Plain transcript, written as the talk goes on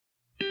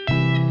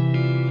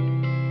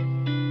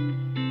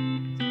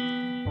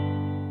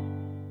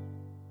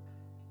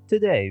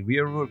Today we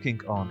are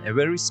working on a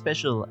very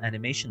special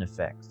animation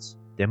effect,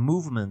 the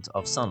movement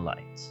of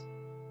sunlight.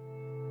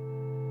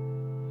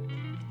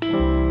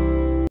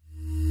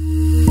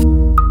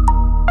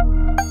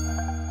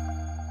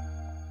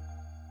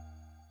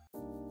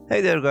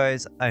 Hey there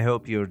guys, I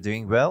hope you're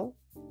doing well.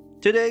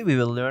 Today we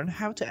will learn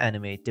how to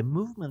animate the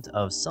movement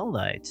of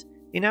sunlight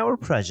in our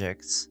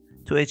projects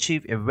to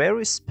achieve a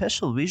very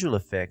special visual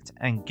effect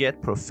and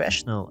get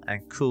professional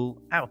and cool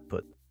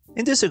output.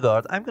 In this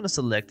regard, I'm going to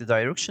select the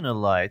directional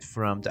light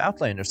from the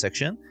outliner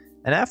section,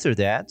 and after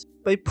that,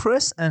 by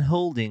press and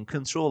holding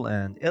Ctrl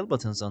and L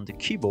buttons on the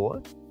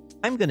keyboard,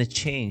 I'm going to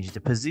change the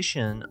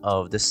position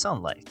of the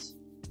sunlight.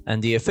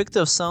 And the effect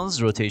of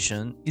sun's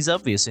rotation is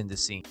obvious in the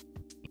scene.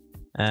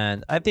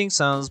 And I think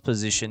sun's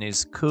position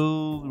is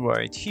cool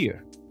right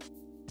here.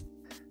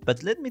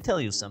 But let me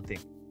tell you something.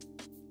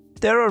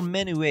 There are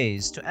many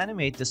ways to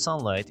animate the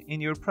sunlight in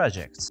your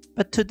projects,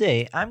 but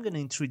today I'm going to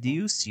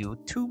introduce you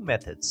two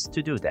methods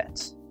to do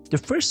that. The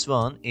first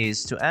one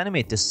is to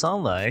animate the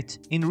sunlight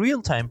in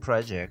real-time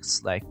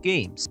projects like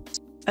games.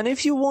 And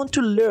if you want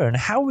to learn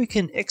how we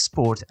can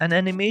export an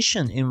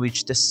animation in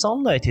which the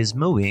sunlight is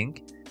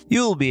moving,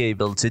 you'll be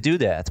able to do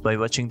that by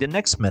watching the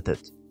next method.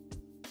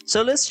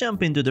 So let's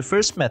jump into the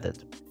first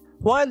method.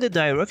 While the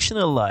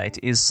directional light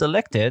is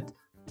selected,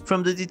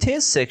 from the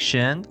details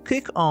section,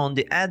 click on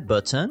the Add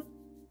button.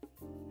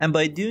 And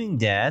by doing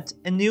that,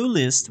 a new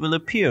list will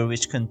appear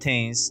which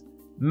contains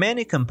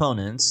many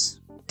components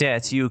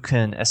that you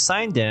can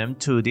assign them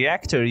to the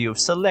actor you've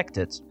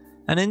selected.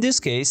 And in this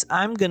case,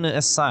 I'm going to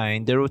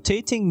assign the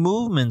rotating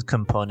movement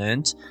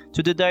component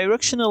to the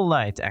directional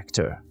light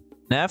actor.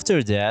 And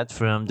after that,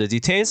 from the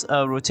details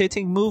of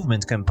rotating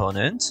movement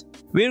component,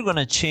 we're going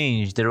to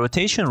change the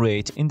rotation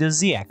rate in the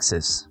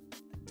z-axis.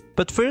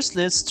 But first,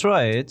 let's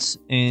try it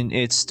in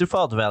its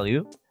default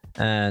value.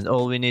 And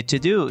all we need to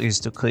do is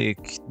to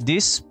click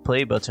this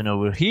play button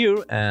over here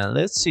and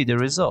let's see the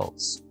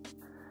results.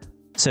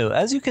 So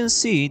as you can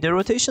see, the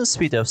rotation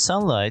speed of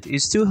sunlight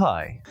is too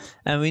high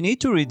and we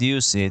need to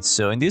reduce it.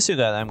 So in this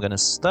regard, I'm going to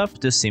stop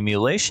the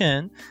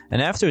simulation,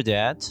 and after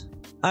that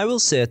I will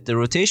set the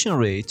rotation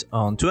rate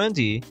on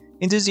 20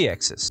 in the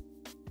z-axis.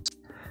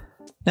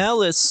 Now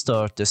let's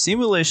start the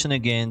simulation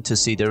again to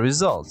see the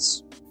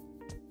results.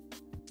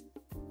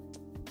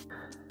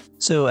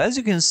 So as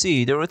you can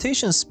see, the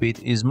rotation speed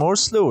is more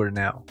slower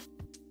now.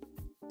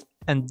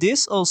 And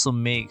this also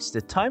makes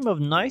the time of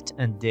night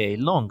and day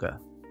longer.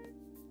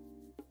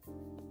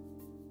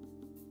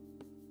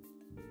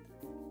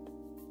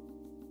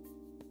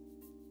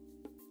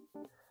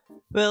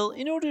 Well,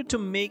 in order to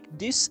make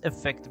this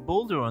effect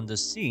bolder on the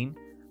scene,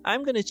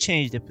 I'm going to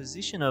change the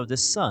position of the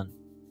sun.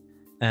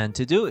 And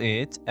to do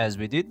it, as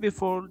we did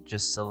before,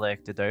 just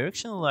select the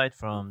directional light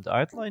from the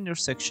outliner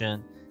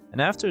section, and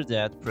after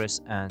that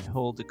press and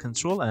hold the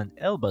Ctrl and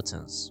L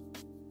buttons.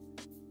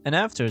 And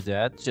after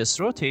that, just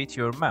rotate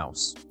your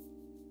mouse.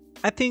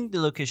 I think the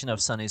location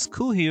of sun is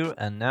cool here,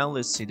 and now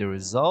let's see the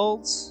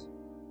results.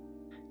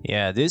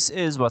 Yeah, this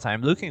is what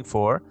I'm looking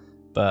for,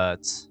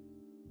 but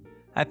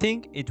I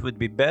think it would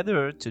be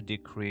better to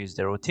decrease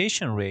the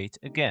rotation rate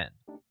again.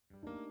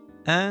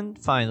 And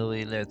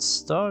finally, let's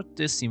start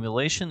the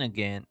simulation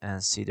again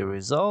and see the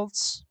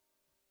results.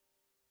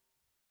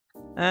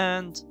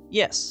 And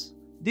yes,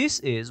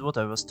 this is what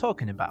I was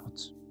talking about.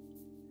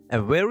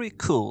 A very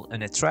cool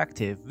and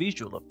attractive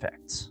visual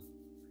effect,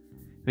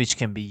 which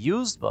can be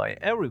used by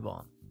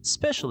everyone,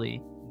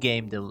 especially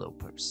game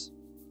developers.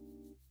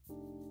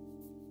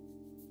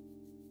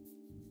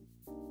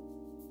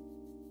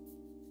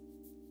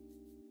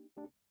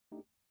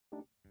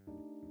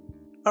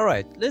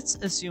 Alright, let's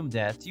assume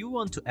that you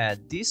want to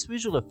add this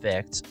visual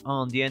effect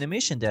on the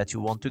animation that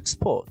you want to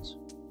export.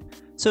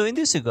 So in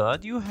this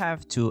regard, you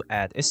have to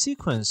add a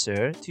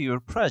sequencer to your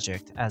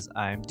project as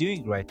I'm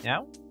doing right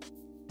now.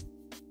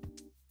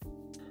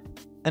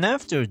 And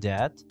after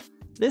that,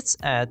 let's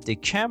add the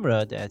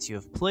camera that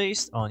you've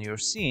placed on your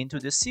scene to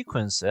the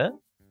sequencer.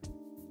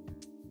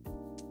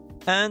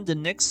 And the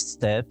next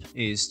step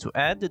is to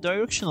add the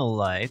directional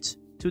light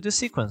to the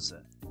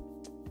sequencer.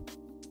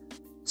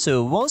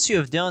 So once you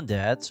have done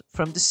that,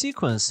 from the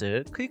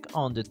sequencer, click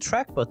on the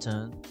track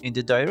button in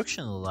the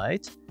directional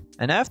light,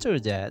 and after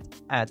that,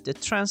 add the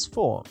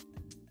transform.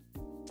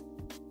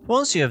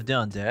 Once you have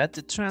done that,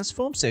 the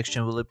transform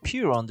section will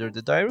appear under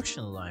the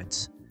directional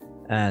light,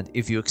 and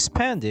if you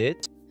expand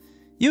it,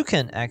 you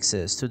can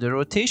access to the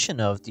rotation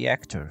of the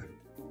actor.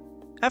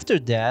 After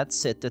that,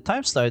 set the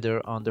time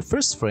slider on the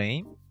first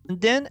frame,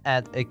 and then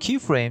add a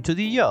keyframe to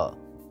the yaw.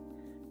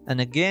 And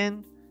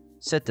again,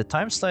 set the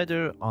time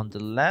slider on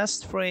the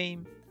last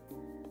frame,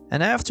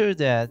 and after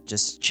that,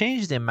 just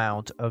change the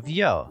amount of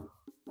yaw.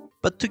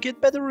 But to get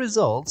better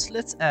results,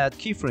 let's add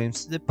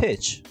keyframes to the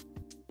pitch.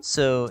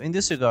 So in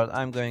this regard,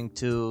 I'm going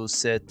to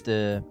set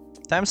the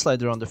time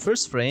slider on the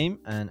first frame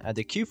and add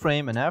a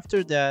keyframe, and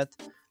after that,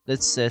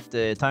 let's set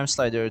the time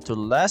slider to the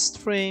last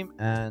frame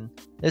and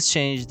let's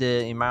change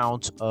the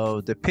amount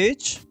of the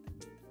pitch.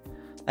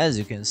 As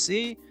you can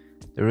see,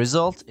 the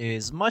result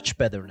is much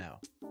better now.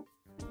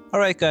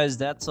 Alright guys,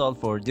 that's all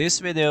for this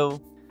video.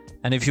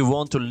 And if you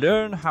want to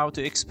learn how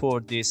to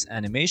export this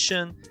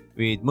animation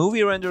with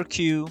Movie Render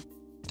Queue,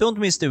 don't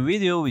miss the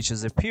video which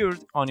has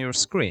appeared on your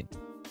screen.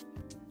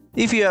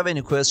 If you have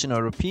any question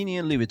or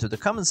opinion, leave it to the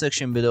comment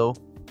section below.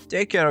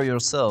 Take care of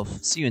yourself.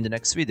 See you in the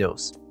next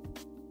videos.